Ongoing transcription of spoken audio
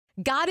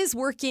God is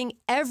working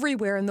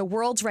everywhere in the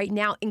world right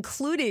now,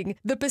 including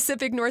the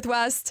Pacific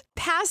Northwest.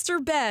 Pastor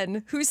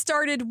Ben, who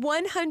started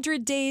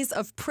 100 Days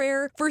of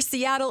Prayer for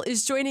Seattle,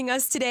 is joining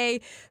us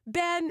today.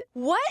 Ben,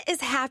 what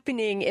is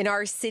happening in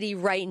our city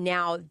right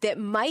now that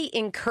might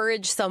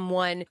encourage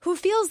someone who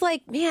feels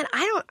like, man,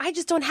 I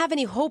just don't have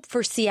any hope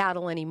for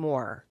Seattle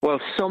anymore? Well,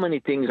 so many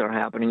things are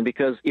happening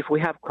because if we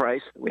have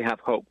Christ, we have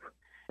hope.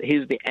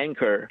 He's the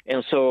anchor.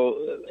 And so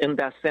in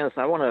that sense,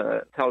 I want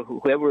to tell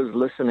whoever is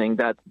listening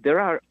that there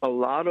are a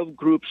lot of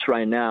groups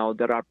right now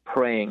that are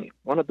praying.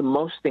 One of the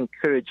most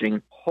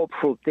encouraging,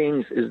 hopeful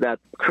things is that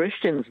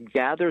Christians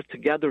gather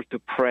together to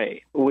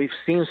pray. We've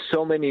seen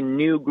so many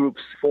new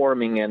groups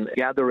forming and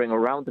gathering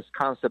around this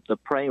concept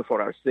of praying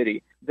for our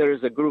city. There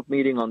is a group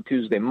meeting on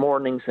Tuesday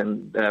mornings,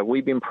 and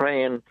we've been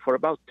praying for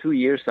about 2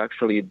 years,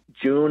 actually.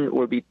 June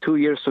will be 2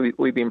 years, so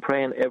we've been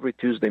praying every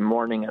Tuesday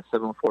morning at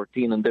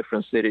 7:14 in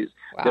different cities.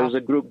 Wow. There's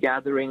a group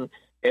gathering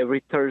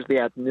every Thursday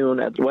at noon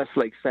at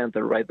Westlake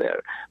Center right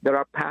there. There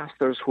are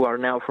pastors who are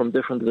now from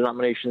different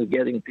denominations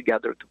getting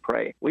together to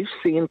pray. We've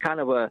seen kind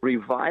of a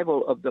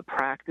revival of the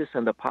practice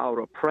and the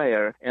power of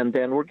prayer, and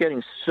then we're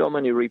getting so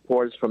many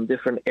reports from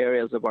different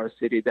areas of our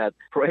city that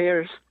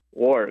prayers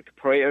work.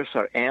 Prayers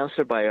are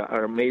answered by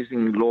our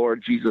amazing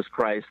Lord Jesus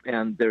Christ,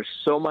 and there's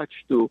so much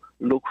to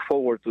look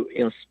forward to.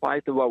 In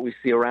spite of what we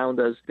see around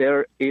us,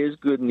 there is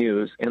good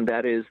news, and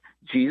that is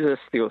Jesus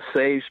still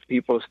saves,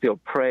 people still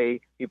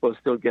pray, people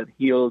still get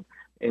healed,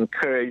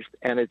 encouraged,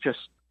 and it's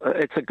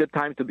a good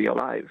time to be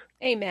alive.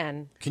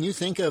 Amen. Can you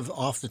think of,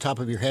 off the top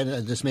of your head,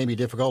 this may be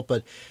difficult,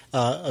 but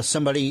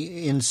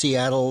somebody in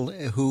Seattle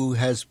who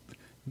has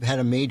had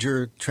a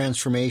major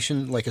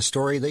transformation, like a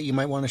story that you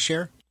might want to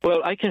share?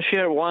 Well, I can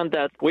share one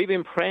that we've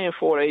been praying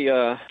for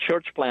a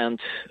church plant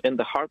in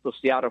the heart of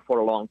Seattle for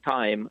a long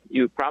time.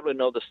 You probably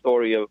know the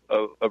story of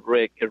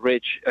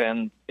Rich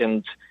and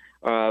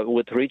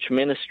with Rich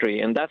Ministry,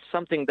 and that's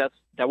something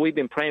that we've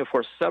been praying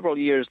for several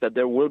years, that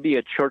there will be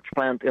a church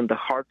plant in the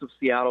heart of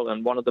Seattle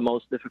and one of the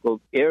most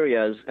difficult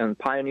areas in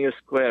Pioneer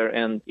Square.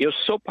 And it was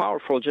so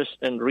powerful just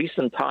in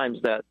recent times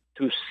that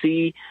to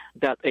see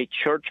that a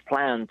church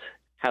plant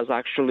has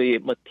actually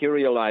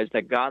materialized,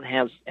 that God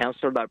has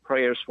answered our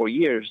prayers for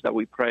years that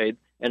we prayed.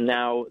 And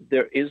now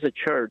there is a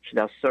church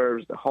that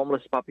serves the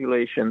homeless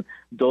population,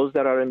 those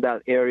that are in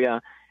that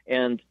area.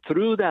 And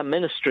through that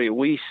ministry,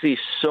 we see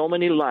so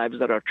many lives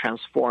that are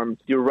transformed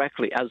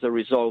directly as a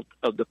result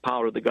of the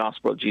power of the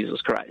gospel of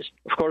Jesus Christ.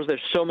 Of course,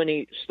 there's so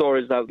many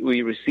stories that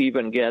we receive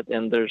and get,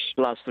 and there's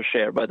lots to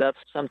share, but that's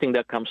something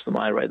that comes to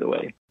mind right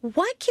away.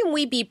 What can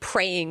we be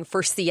praying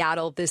for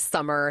Seattle this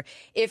summer?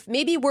 If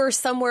maybe we're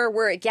somewhere,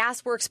 we're at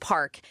Gasworks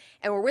Park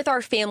and we're with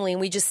our family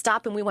and we just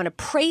stop and we want to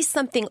pray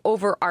something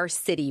over our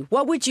city,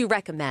 what would you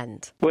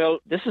recommend? Well,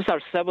 this is our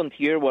 7th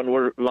year when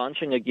we're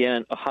launching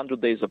again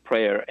 100 Days of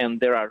Prayer, and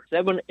there are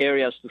 7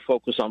 areas to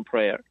focus on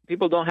prayer.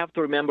 People don't have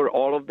to remember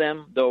all of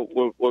them, though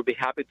we'll be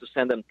happy to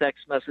send them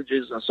text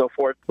messages and so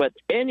forth. But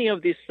any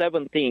of these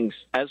 7 things,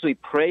 as we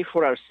pray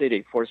for our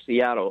city, for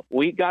Seattle,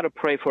 we got to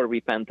pray for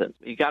repentance.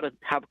 You got to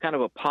have kind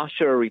of a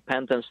posture of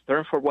repentance,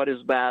 turn for what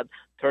is bad,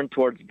 turn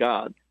towards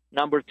God.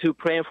 Number 2,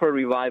 praying for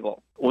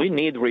revival. We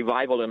need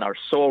revival in our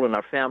soul, in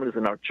our families,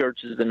 in our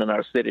churches, and in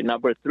our city.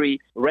 Number 3,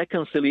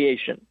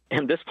 reconciliation.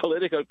 In this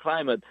political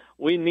climate,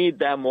 we need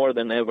that more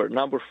than ever.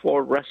 Number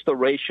 4,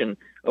 restoration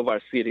of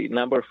our city.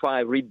 Number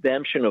 5,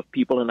 redemption of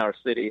people in our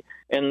city.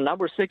 And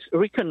number 6,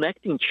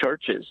 reconnecting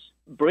churches,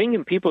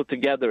 bringing people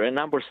together. And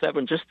number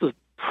 7, just to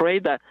pray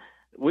that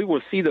we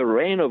will see the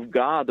reign of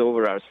God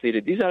over our city.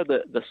 These are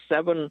the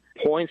 7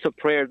 points of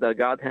prayer that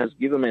God has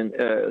given in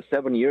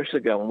 7 years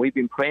ago. And we've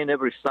been praying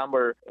every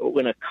summer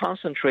in a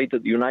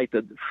concentrated,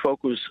 united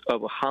focus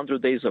of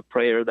 100 Days of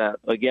Prayer that,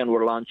 again,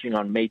 we're launching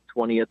on May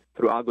 20th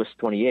through August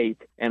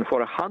 28th. And for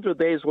 100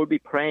 days, we'll be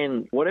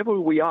praying whatever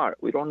we are.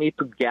 We don't need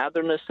to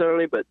gather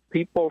necessarily, but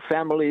people,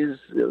 families,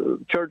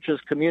 churches,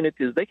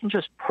 communities, they can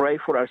just pray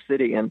for our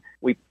city. And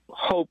we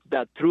hope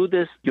that through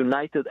this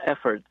united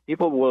effort,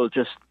 people will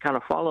just kind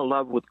of fall in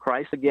love with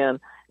Christ again,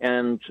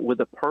 and with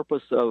the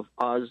purpose of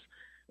us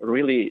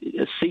really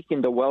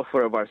seeking the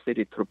welfare of our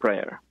city through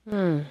prayer.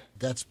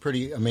 That's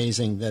pretty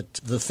amazing, that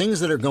the things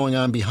that are going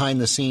on behind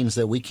the scenes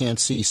that we can't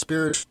see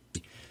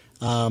spiritually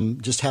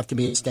just have to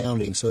be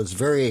astounding. So it's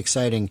very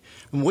exciting.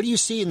 And what do you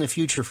see in the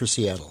future for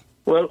Seattle?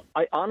 Well,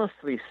 I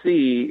honestly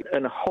see,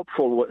 in a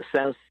hopeful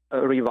sense,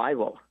 a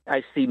revival.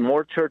 I see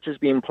more churches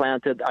being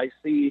planted. I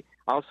see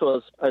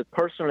also, as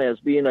personally, as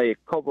being a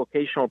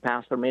co-vocational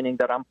pastor, meaning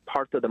that I'm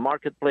part of the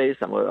marketplace,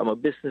 I'm a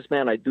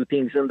businessman, I do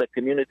things in the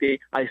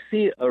community. I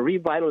see a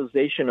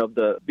revitalization of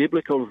the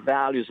biblical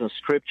values and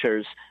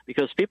scriptures,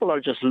 because people are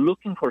just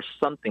looking for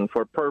something,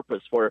 for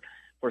purpose, for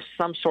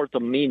some sort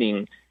of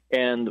meaning.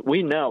 And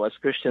we know as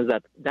Christians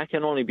that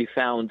can only be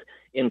found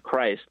in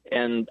Christ.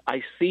 And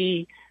I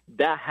see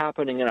that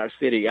happening in our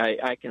city.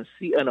 I can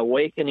see an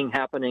awakening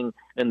happening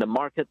in the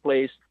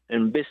marketplace,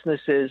 in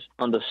businesses,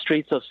 on the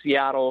streets of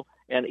Seattle.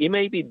 And it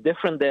may be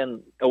different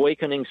than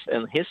awakenings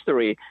in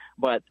history,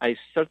 but I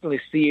certainly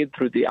see it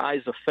through the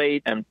eyes of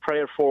faith and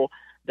prayerful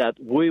that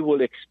we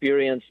will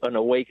experience an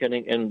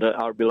awakening in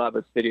our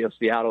beloved city of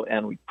Seattle.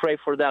 And we pray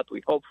for that,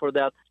 we hope for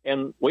that,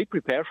 and we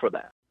prepare for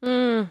that.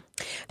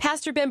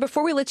 Pastor Ben,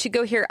 before we let you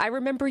go here, I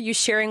remember you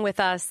sharing with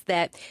us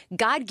that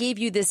God gave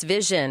you this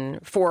vision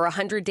for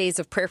 100 days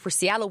of prayer for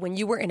Seattle when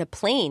you were in a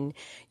plane.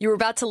 You were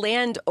about to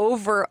land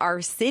over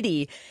our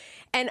city.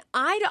 And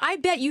I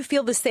bet you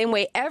feel the same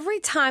way.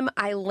 Every time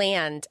I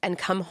land and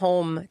come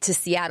home to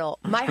Seattle,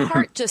 my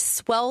heart just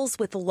swells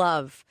with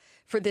love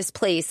for this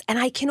place. And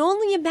I can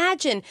only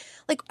imagine,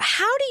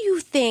 how do you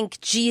think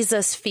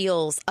Jesus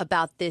feels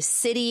about this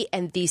city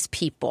and these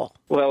people?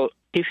 Well,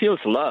 he feels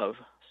love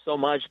so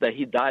much that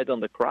he died on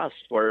the cross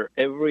for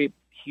every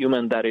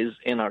human that is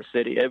in our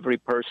city, every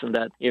person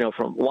that,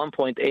 from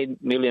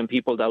 1.8 million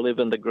people that live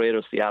in the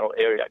greater Seattle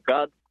area.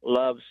 God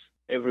loves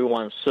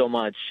everyone so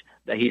much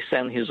that he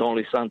sent his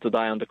only son to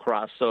die on the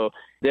cross. So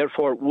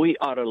therefore, we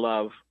ought to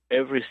love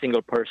every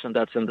single person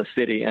that's in the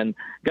city. And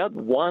God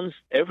wants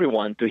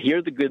everyone to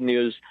hear the good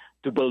news,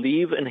 to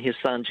believe in his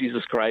son,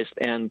 Jesus Christ,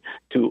 and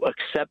to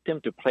accept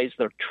him, to place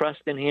their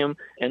trust in him,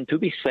 and to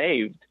be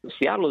saved.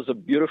 Seattle is a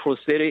beautiful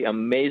city,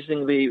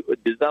 amazingly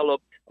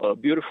developed,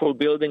 beautiful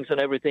buildings and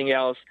everything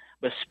else.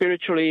 But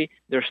spiritually,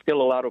 there's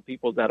still a lot of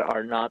people that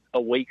are not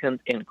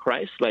awakened in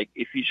Christ. Like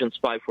Ephesians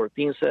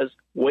 5:14 says,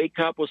 wake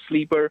up, O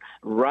sleeper,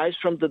 rise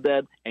from the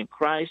dead, and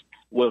Christ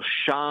will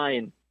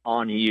shine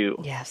on you.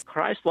 Yes.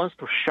 Christ wants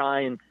to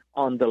shine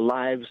on the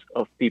lives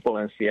of people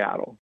in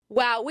Seattle.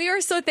 Wow, we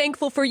are so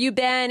thankful for you,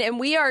 Ben, and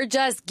we are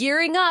just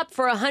gearing up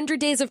for 100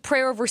 days of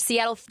prayer over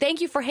Seattle.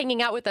 Thank you for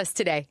hanging out with us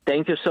today.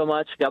 Thank you so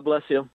much. God bless you.